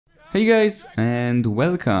Hey guys, and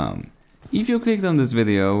welcome! If you clicked on this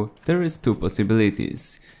video, there is two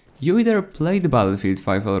possibilities. You either played Battlefield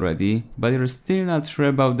 5 already, but you're still not sure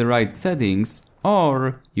about the right settings,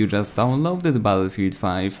 or you just downloaded Battlefield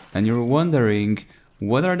 5 and you're wondering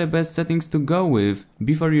what are the best settings to go with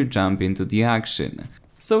before you jump into the action.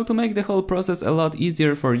 So to make the whole process a lot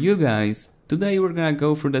easier for you guys, today we're gonna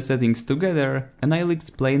go through the settings together and I'll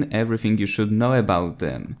explain everything you should know about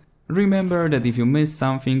them. Remember that if you miss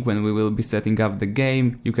something when we will be setting up the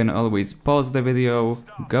game, you can always pause the video,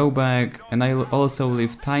 go back, and I'll also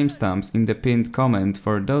leave timestamps in the pinned comment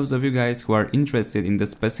for those of you guys who are interested in the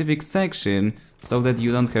specific section, so that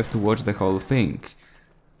you don't have to watch the whole thing.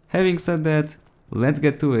 Having said that, let's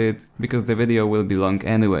get to it, because the video will be long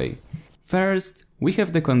anyway. First, we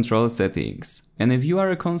have the control settings, and if you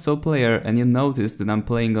are a console player and you notice that I'm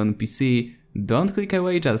playing on PC, don't click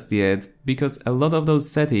away just yet, because a lot of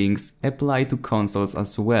those settings apply to consoles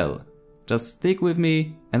as well. Just stick with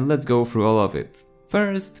me and let's go through all of it.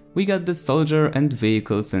 First, we got the soldier and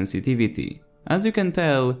vehicle sensitivity. As you can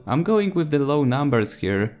tell, I'm going with the low numbers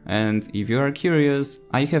here, and if you are curious,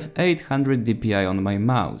 I have 800 dpi on my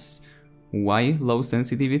mouse. Why low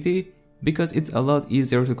sensitivity? Because it's a lot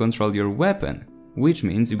easier to control your weapon, which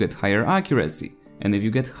means you get higher accuracy, and if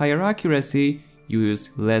you get higher accuracy, you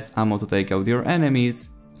use less ammo to take out your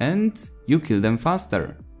enemies, and you kill them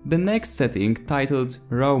faster. The next setting, titled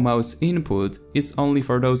Raw Mouse Input, is only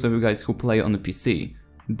for those of you guys who play on PC.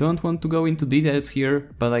 Don't want to go into details here,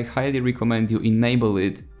 but I highly recommend you enable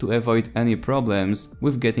it to avoid any problems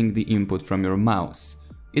with getting the input from your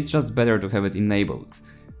mouse. It's just better to have it enabled.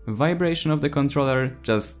 Vibration of the controller,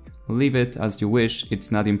 just leave it as you wish,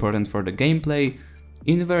 it's not important for the gameplay.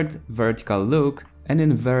 Invert vertical look and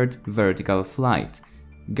invert vertical flight.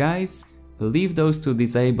 Guys, leave those two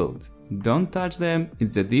disabled. Don't touch them,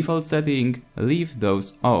 it's the default setting, leave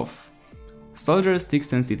those off. Soldier stick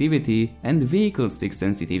sensitivity and vehicle stick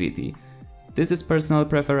sensitivity. This is personal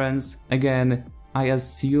preference. Again, I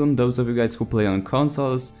assume those of you guys who play on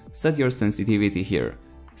consoles set your sensitivity here.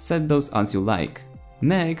 Set those as you like.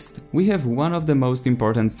 Next, we have one of the most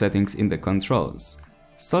important settings in the controls.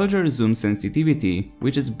 Soldier zoom sensitivity,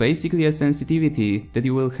 which is basically a sensitivity that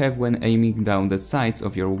you will have when aiming down the sights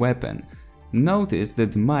of your weapon. Notice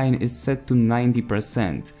that mine is set to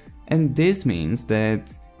 90%, and this means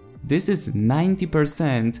that this is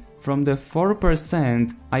 90% from the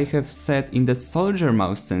 4% I have set in the soldier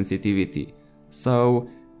mouse sensitivity. So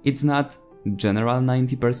it's not general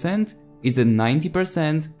 90%, it's a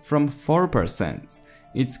 90% from 4%.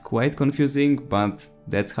 It's quite confusing, but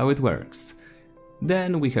that's how it works.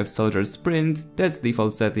 Then we have soldier sprint, that's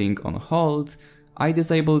default setting on hold. I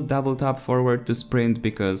disabled double tap forward to sprint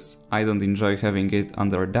because I don't enjoy having it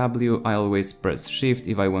under W, I always press shift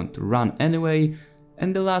if I want to run anyway.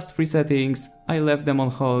 And the last three settings, I left them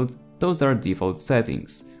on hold, those are default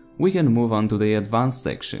settings. We can move on to the advanced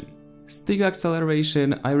section. Stick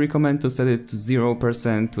acceleration, I recommend to set it to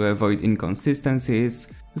 0% to avoid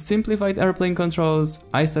inconsistencies. Simplified airplane controls,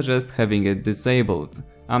 I suggest having it disabled.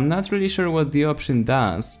 I'm not really sure what the option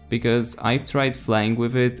does, because I've tried flying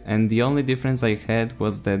with it and the only difference I had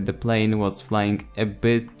was that the plane was flying a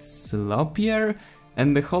bit sloppier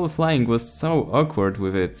and the whole flying was so awkward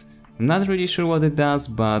with it. I'm not really sure what it does,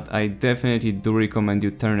 but I definitely do recommend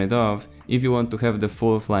you turn it off if you want to have the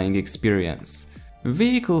full flying experience.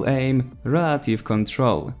 Vehicle aim, relative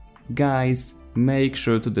control. Guys, make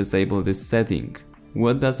sure to disable this setting.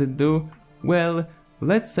 What does it do? Well,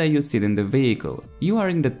 let's say you sit in the vehicle, you are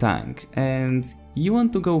in the tank and you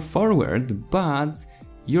want to go forward, but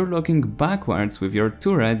you're looking backwards with your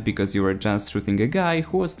turret because you were just shooting a guy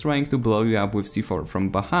who was trying to blow you up with C4 from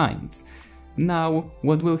behind. Now,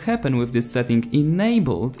 what will happen with this setting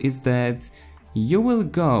enabled is that you will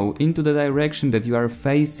go into the direction that you are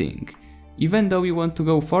facing, even though you want to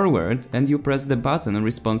go forward and you press the button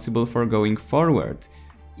responsible for going forward.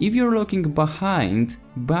 If you're looking behind,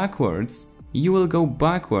 backwards, you will go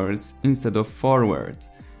backwards instead of forward.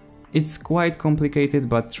 It's quite complicated,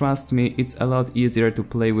 but trust me, it's a lot easier to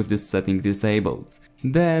play with this setting disabled.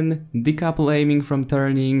 Then, decouple aiming from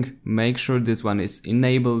turning, make sure this one is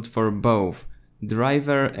enabled for both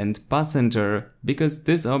driver and passenger, because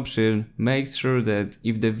this option makes sure that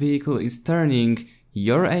if the vehicle is turning,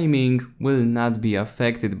 your aiming will not be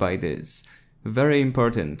affected by this. Very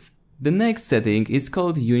important. The next setting is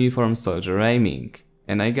called uniform soldier aiming.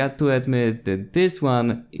 And I got to admit that this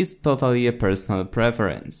one is totally a personal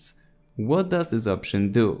preference. What does this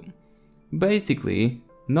option do? Basically,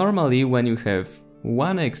 normally when you have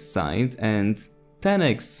 1x sight and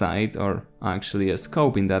 10x sight, or actually a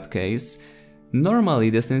scope in that case, Normally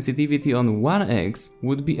the sensitivity on 1x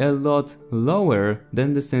would be a lot lower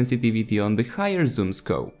than the sensitivity on the higher zoom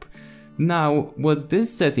scope. Now, what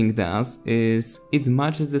this setting does is it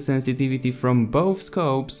matches the sensitivity from both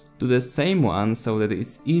scopes to the same one so that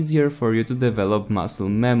it's easier for you to develop muscle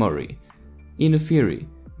memory. In theory,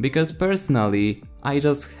 because personally I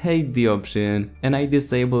just hate the option and I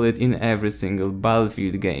disable it in every single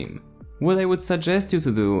Battlefield game. What I would suggest you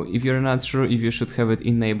to do if you're not sure if you should have it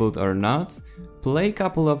enabled or not, play a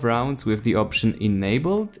couple of rounds with the option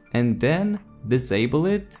enabled and then disable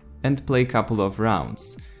it and play a couple of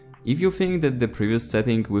rounds. If you think that the previous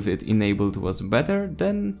setting with it enabled was better,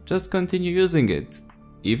 then just continue using it.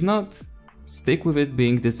 If not, stick with it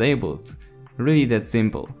being disabled. Really that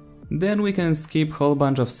simple. Then we can skip whole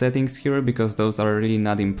bunch of settings here because those are really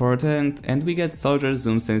not important, and we get soldier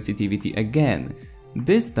zoom sensitivity again.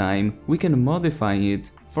 This time we can modify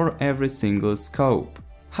it for every single scope.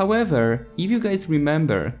 However, if you guys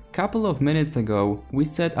remember, couple of minutes ago we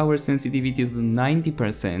set our sensitivity to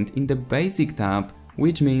 90% in the basic tab,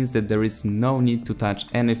 which means that there is no need to touch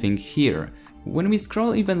anything here. When we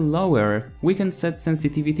scroll even lower, we can set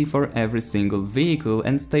sensitivity for every single vehicle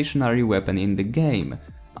and stationary weapon in the game.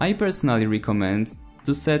 I personally recommend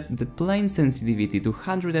to set the plane sensitivity to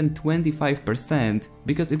 125%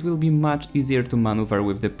 because it will be much easier to maneuver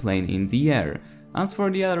with the plane in the air. As for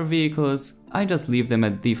the other vehicles, I just leave them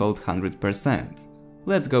at default 100%.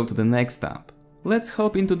 Let's go to the next tab. Let's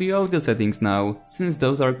hop into the audio settings now, since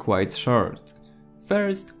those are quite short.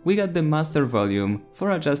 First, we got the master volume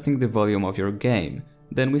for adjusting the volume of your game.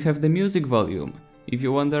 Then we have the music volume. If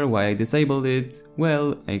you wonder why I disabled it,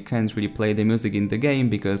 well, I can't really play the music in the game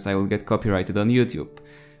because I will get copyrighted on YouTube.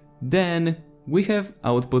 Then we have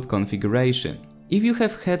output configuration. If you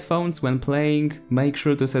have headphones when playing, make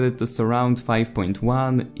sure to set it to surround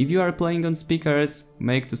 5.1. If you are playing on speakers,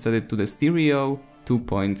 make to set it to the stereo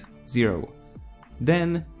 2.0.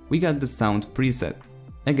 Then we got the sound preset.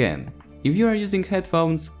 Again, if you are using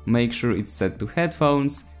headphones, make sure it's set to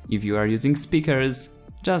headphones. If you are using speakers,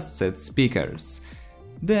 just set speakers.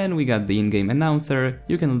 Then we got the in-game announcer.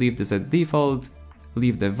 You can leave this at default,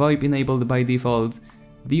 leave the VoIP enabled by default.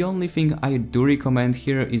 The only thing I do recommend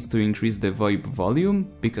here is to increase the VoIP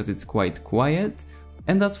volume because it's quite quiet.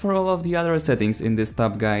 And as for all of the other settings in this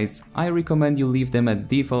tab, guys, I recommend you leave them at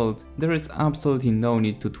default. There is absolutely no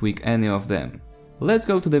need to tweak any of them. Let's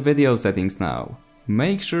go to the video settings now.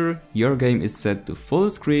 Make sure your game is set to full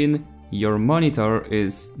screen. Your monitor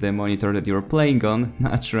is the monitor that you're playing on,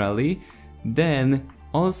 naturally. Then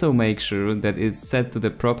also make sure that it's set to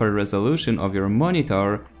the proper resolution of your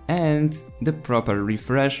monitor and the proper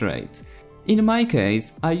refresh rate. In my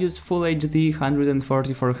case, I use Full HD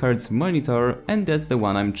 144Hz monitor and that's the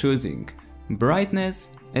one I'm choosing.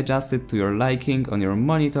 Brightness, adjust it to your liking on your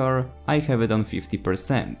monitor, I have it on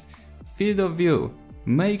 50%. Field of view,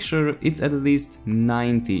 make sure it's at least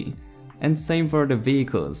 90. And same for the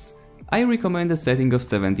vehicles. I recommend a setting of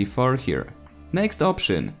 74 here. Next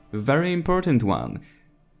option, very important one.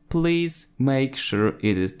 Please make sure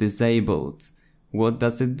it is disabled. What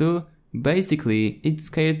does it do? Basically, it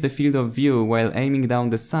scales the field of view while aiming down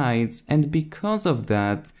the sides, and because of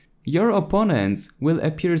that, your opponents will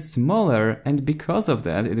appear smaller, and because of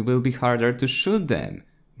that it will be harder to shoot them.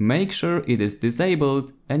 Make sure it is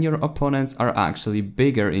disabled and your opponents are actually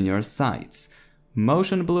bigger in your sights.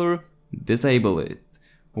 Motion blur, disable it.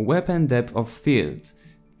 Weapon depth of field.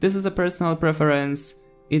 This is a personal preference.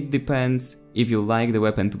 It depends if you like the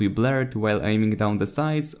weapon to be blurred while aiming down the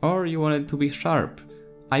sights or you want it to be sharp.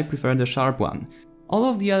 I prefer the sharp one. All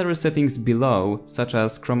of the other settings below, such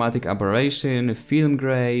as chromatic aberration, film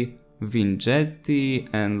gray, vignette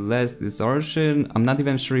and less distortion, I'm not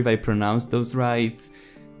even sure if I pronounced those right,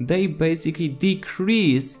 they basically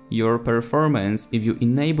decrease your performance if you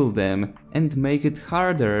enable them and make it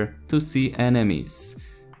harder to see enemies.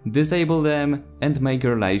 Disable them and make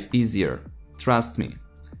your life easier. Trust me.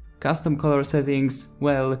 Custom color settings,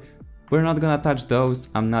 well, we're not gonna touch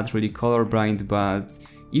those, I'm not really colorblind, but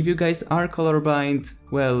if you guys are colorblind,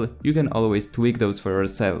 well, you can always tweak those for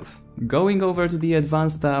yourself. Going over to the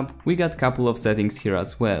advanced tab, we got couple of settings here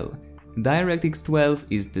as well. DirectX 12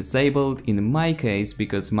 is disabled in my case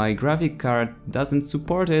because my graphic card doesn't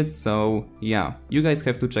support it, so yeah, you guys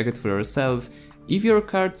have to check it for yourself. If your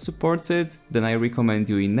card supports it, then I recommend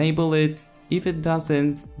you enable it. If it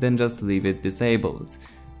doesn't, then just leave it disabled.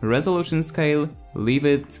 Resolution scale, leave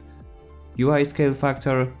it. UI scale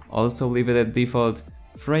factor, also leave it at default.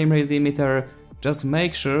 Frame rate limiter, just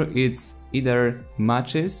make sure it's either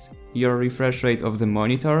matches your refresh rate of the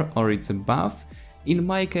monitor or it's above. In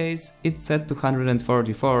my case, it's set to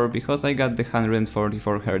 144 because I got the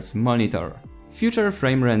 144Hz monitor. Future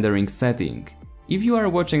frame rendering setting. If you are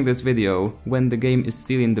watching this video when the game is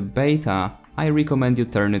still in the beta, I recommend you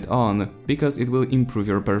turn it on, because it will improve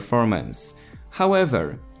your performance.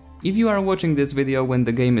 However, if you are watching this video when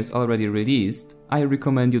the game is already released, I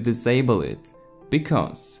recommend you disable it,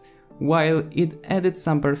 because while it added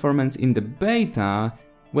some performance in the beta,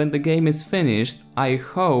 when the game is finished, I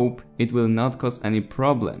hope it will not cause any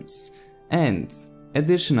problems. And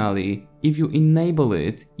additionally, if you enable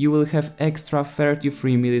it, you will have extra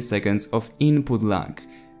 33 milliseconds of input lag.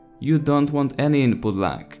 You don't want any input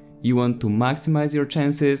lag. You want to maximize your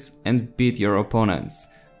chances and beat your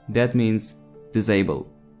opponents. That means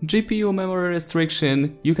disable. GPU memory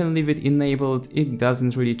restriction, you can leave it enabled, it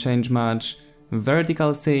doesn't really change much.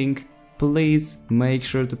 Vertical sync, please make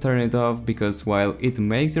sure to turn it off, because while it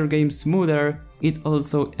makes your game smoother, it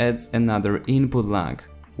also adds another input lag,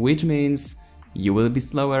 which means you will be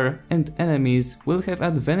slower and enemies will have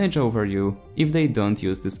advantage over you if they don't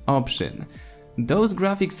use this option. Those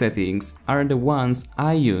graphic settings are the ones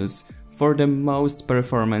I use for the most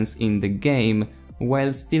performance in the game,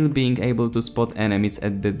 while still being able to spot enemies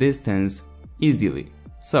at the distance easily.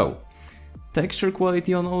 So, texture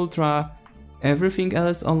quality on ultra, everything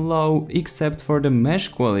else on low except for the mesh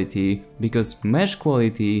quality, because mesh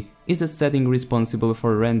quality is a setting responsible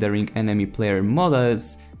for rendering enemy player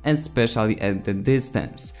models, especially at the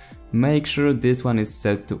distance. Make sure this one is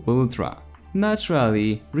set to ultra.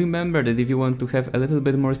 Naturally, remember that if you want to have a little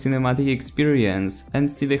bit more cinematic experience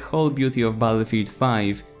and see the whole beauty of Battlefield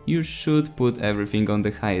 5, you should put everything on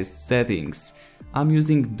the highest settings. I'm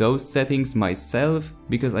using those settings myself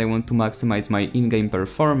because I want to maximize my in-game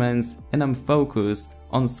performance and I'm focused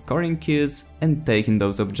on scoring kills and taking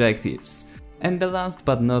those objectives. And the last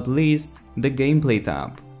but not least, the gameplay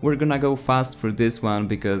tab. We're gonna go fast through this one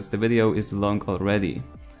because the video is long already.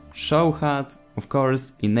 Show HUD, of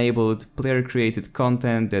course, enabled, player created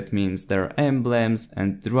content, that means there are emblems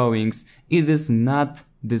and drawings. It is not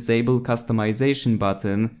disable customization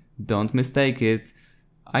button, don't mistake it.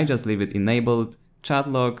 I just leave it enabled. Chat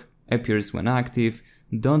log appears when active,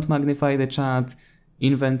 don't magnify the chat.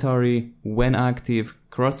 Inventory when active,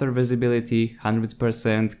 crosshair visibility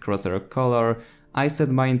 100%, crosshair color. I set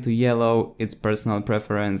mine to yellow, it's personal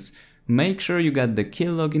preference. Make sure you got the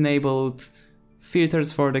kill log enabled.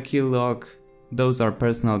 Filters for the kill log, those are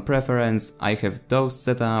personal preference, I have those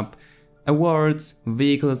set up. Awards,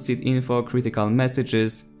 vehicle seat info, critical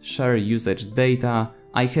messages, share usage data,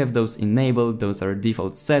 I have those enabled, those are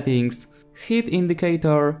default settings. Hit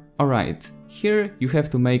indicator, alright, here you have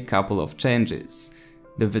to make couple of changes.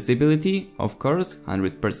 The visibility, of course,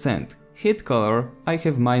 100%. Hit color, I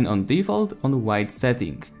have mine on default on white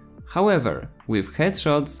setting. However, with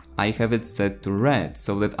headshots, I have it set to red,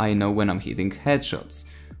 so that I know when I'm hitting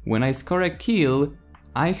headshots. When I score a kill,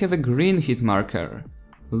 I have a green hit marker.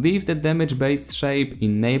 Leave the damage based shape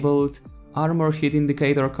enabled. Armor hit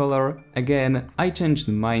indicator color, again, I changed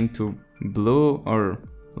mine to blue or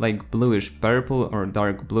like bluish purple or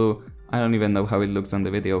dark blue. I don't even know how it looks on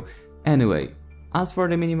the video. Anyway, as for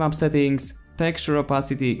the minimap settings, texture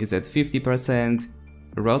opacity is at 50%.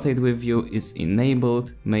 Rotate with view is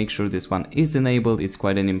enabled, make sure this one is enabled, it's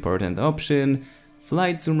quite an important option.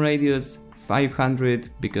 Flight zoom radius 500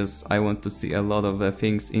 because I want to see a lot of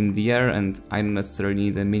things in the air and I don't necessarily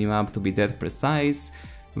need the minimap to be that precise.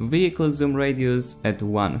 Vehicle zoom radius at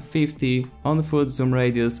 150, on foot zoom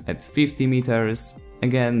radius at 50 meters.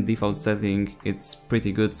 Again, default setting, it's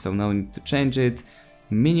pretty good, so no need to change it.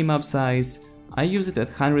 Minimap size, I use it at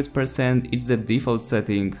 100%, it's the default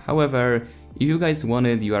setting. However, if you guys want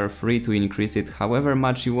it, you are free to increase it however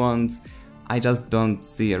much you want. I just don't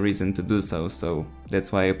see a reason to do so, so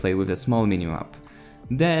that's why I play with a small minimap.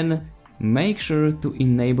 Then, make sure to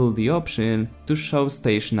enable the option to show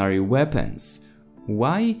stationary weapons.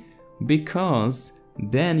 Why? Because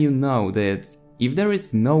then you know that if there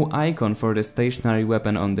is no icon for the stationary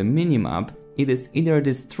weapon on the minimap, it is either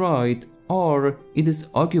destroyed or it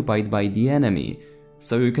is occupied by the enemy.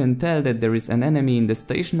 So you can tell that there is an enemy in the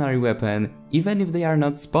stationary weapon even if they are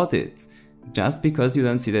not spotted, just because you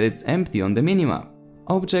don't see that it's empty on the minimap.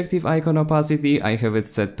 Objective icon opacity, I have it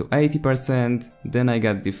set to 80%, then I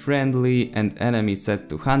got the friendly and enemy set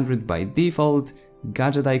to 100 by default,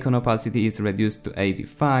 gadget icon opacity is reduced to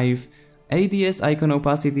 85, ADS icon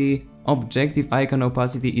opacity, objective icon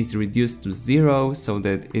opacity is reduced to 0 so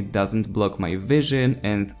that it doesn't block my vision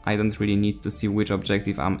and I don't really need to see which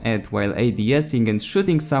objective I'm at while ADSing and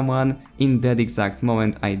shooting someone. In that exact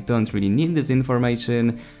moment I don't really need this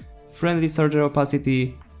information. Friendly soldier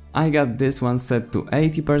opacity, I got this one set to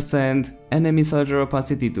 80%, enemy soldier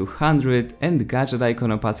opacity to 100 and gadget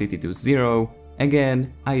icon opacity to 0. Again,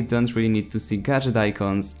 I don't really need to see gadget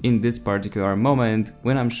icons in this particular moment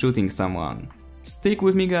when I'm shooting someone. Stick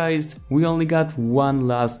with me guys, we only got one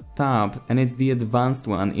last tab and it's the advanced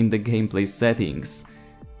one in the gameplay settings.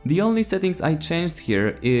 The only settings I changed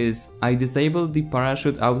here is I disabled the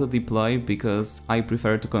parachute auto deploy because I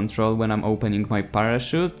prefer to control when I'm opening my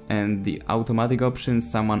parachute, and the automatic option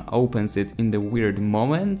someone opens it in the weird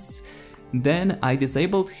moments. Then I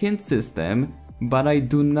disabled hint system, but I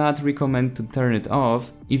do not recommend to turn it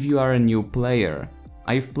off if you are a new player.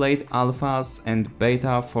 I've played alphas and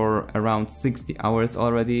beta for around 60 hours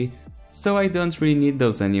already, so I don't really need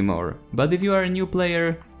those anymore. But if you are a new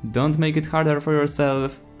player, don't make it harder for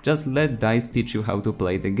yourself, just let DICE teach you how to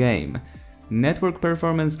play the game. Network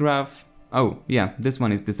performance graph, oh yeah, this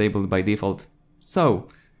one is disabled by default. So,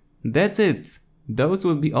 that's it. Those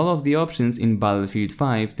will be all of the options in Battlefield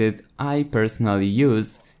 5 that I personally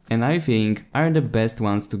use and I think are the best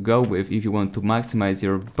ones to go with if you want to maximize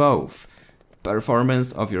your both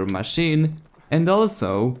performance of your machine and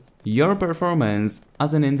also your performance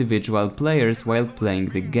as an individual player while playing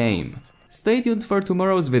the game. Stay tuned for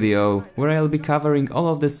tomorrow's video, where I'll be covering all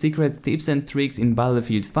of the secret tips and tricks in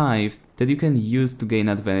Battlefield 5 that you can use to gain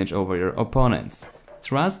advantage over your opponents.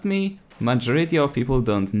 Trust me, majority of people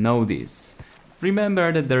don't know this.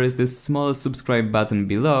 Remember that there is this small subscribe button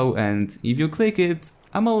below, and if you click it,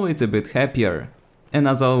 I'm always a bit happier. And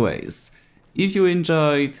as always, if you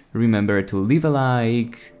enjoyed, remember to leave a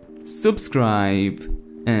like, subscribe,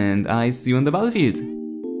 and I see you on the battlefield.